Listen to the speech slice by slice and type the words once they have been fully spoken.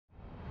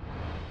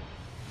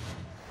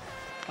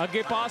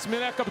ਅੱਗੇ ਪਾਸ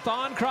ਮਿਲਿਆ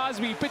ਕਪਤਾਨ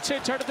ਕ੍ਰਾਸਬੀ ਪਿੱਛੇ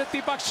ਛੱਡ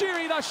ਦਿੱਤੀ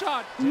ਬਖਸ਼ੀਰੀ ਦਾ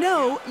shot No,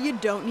 you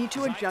don't need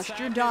to adjust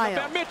your dial.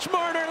 Mitch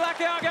Marner ਲੈ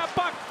ਕੇ ਆ ਗਿਆ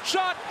ਪੱਕ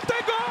ਸ਼ਾਟ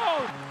ਤੇ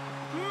ਗੋਲ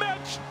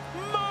ਮਿਚ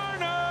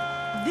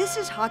Marner This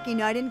is Hockey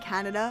Night in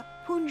Canada,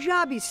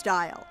 Punjabi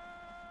style,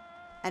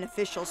 an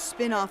official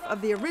spin-off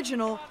of the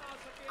original,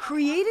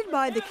 created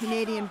by the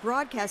Canadian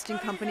Broadcasting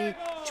Company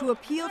to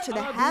appeal to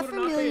the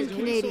 500,000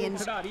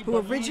 Canadians who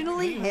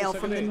originally hail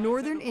from the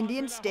northern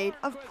Indian state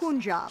of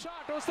Punjab.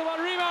 ਉਸ ਤੋਂ ਬਾਅਦ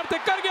rebound ਤੇ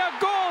ਕਰ ਗਿਆ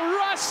ਗੋਲ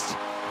rust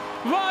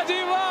ਵਾਹ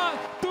ਜੀ ਵਾਹ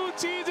ਤੂੰ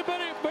ਚੀਜ਼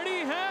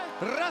ਬੜੀ ਹੈ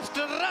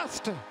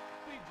rust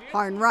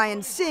Harn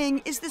Ryan Singh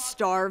is the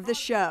star of the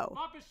show.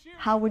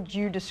 How would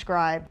you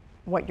describe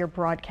what your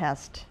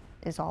broadcast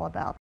is all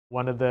about?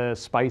 One of the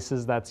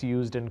spices that's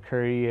used in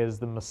curry is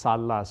the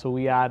masala. So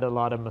we add a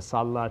lot of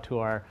masala to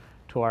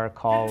our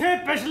call.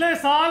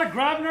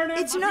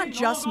 It's not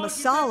just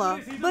masala,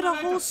 but a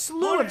whole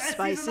slew of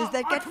spices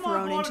that get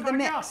thrown into the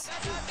mix.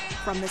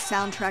 From the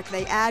soundtrack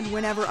they add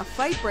whenever a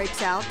fight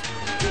breaks out,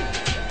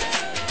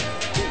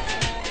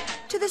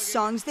 to the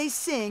songs they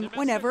sing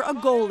whenever a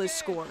goal is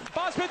scored.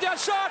 ਪਾਸ ਭੇਜਿਆ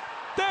shot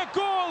ਤੇ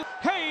ਗੋਲ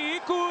ਹੇ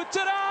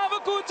ਕੁਚਰਾਵ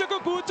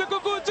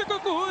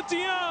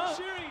ਕੁਚੀਆਂ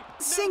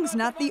Singh's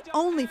not the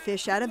only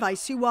fish out of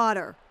icy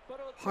water.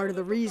 Part of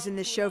the reason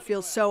this show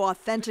feels so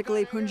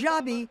authentically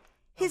Punjabi,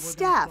 his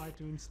staff,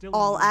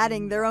 all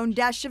adding their own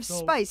dash of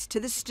spice to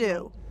the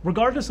stew.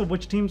 Regardless of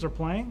which teams are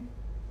playing,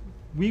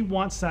 we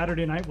want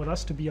Saturday night with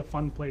us to be a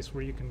fun place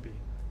where you can be.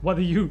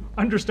 Whether you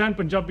understand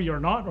Punjabi or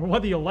not, or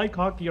whether you like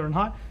hockey or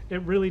not,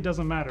 it really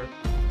doesn't matter.